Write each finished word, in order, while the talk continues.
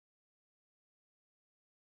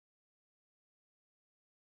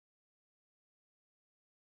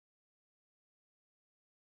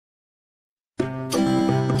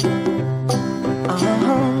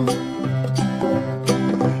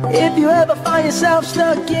ever find yourself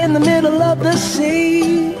stuck in the middle of the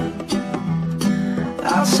sea,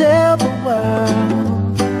 I'll sail the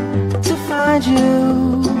world to find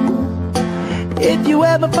you. If you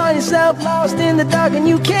ever find yourself lost in the dark and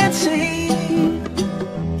you can't see,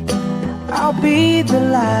 I'll be the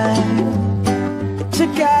light to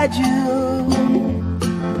guide you.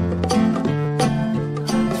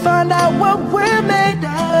 Find out what we're made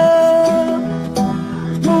of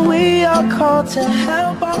when we are called to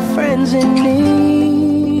help our friends in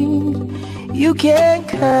need. You can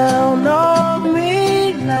count on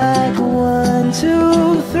me like 1,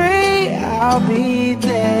 2, 3, I'll be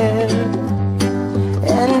there.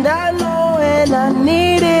 And I know when I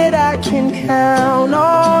need it, I can count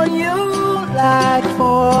on you like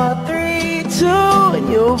 4, 3, 2, and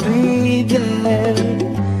you'll be there.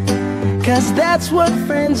 'Cause that's what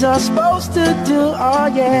friends are supposed to do, oh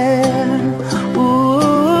yeah.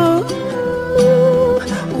 Ooh,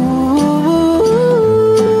 ooh,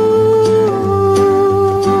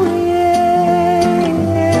 yeah,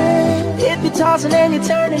 yeah. If you're tossing and you're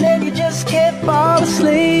turning and you just can't fall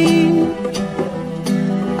asleep,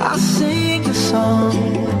 I'll sing a song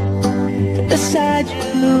beside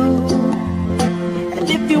you. And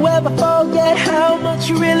if you ever forget how much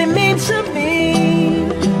you really mean to me,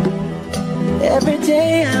 every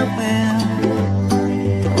day I will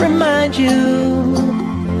remind you.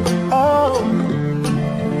 Oh,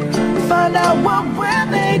 find out what we're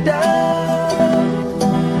made of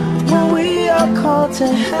when we are called to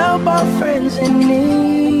help our friends in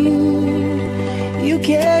need. You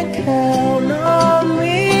can count on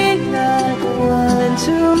me like 1,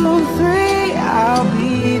 2, 3, I'll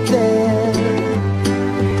be there.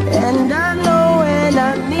 And I know when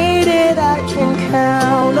I need it, I can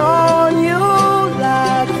count on you.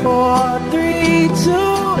 4, 3,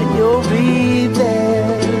 2, and you'll be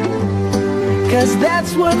there. 'Cause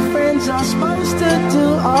that's what friends are supposed to do,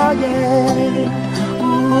 oh yeah. Ooh,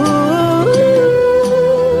 ooh,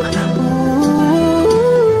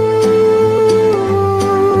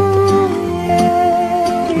 yeah,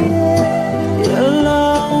 yeah. You'll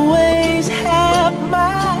always have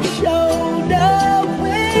my shoulder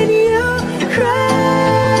when you cry.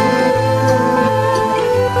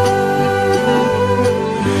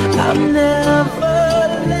 I'll never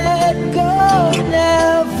let go,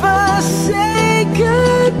 never say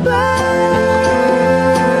goodbye.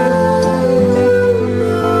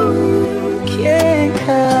 You can't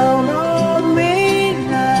count on me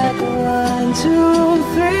like 1, 2,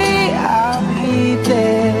 3, I'll be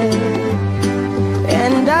there.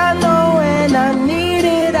 And I know when I need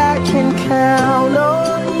it, I can count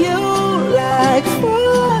on you like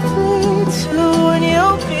 4, 3, 2, and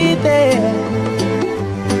you'll be there.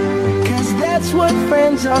 That's what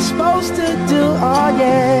friends are supposed to do, oh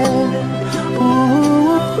yeah. Ooh.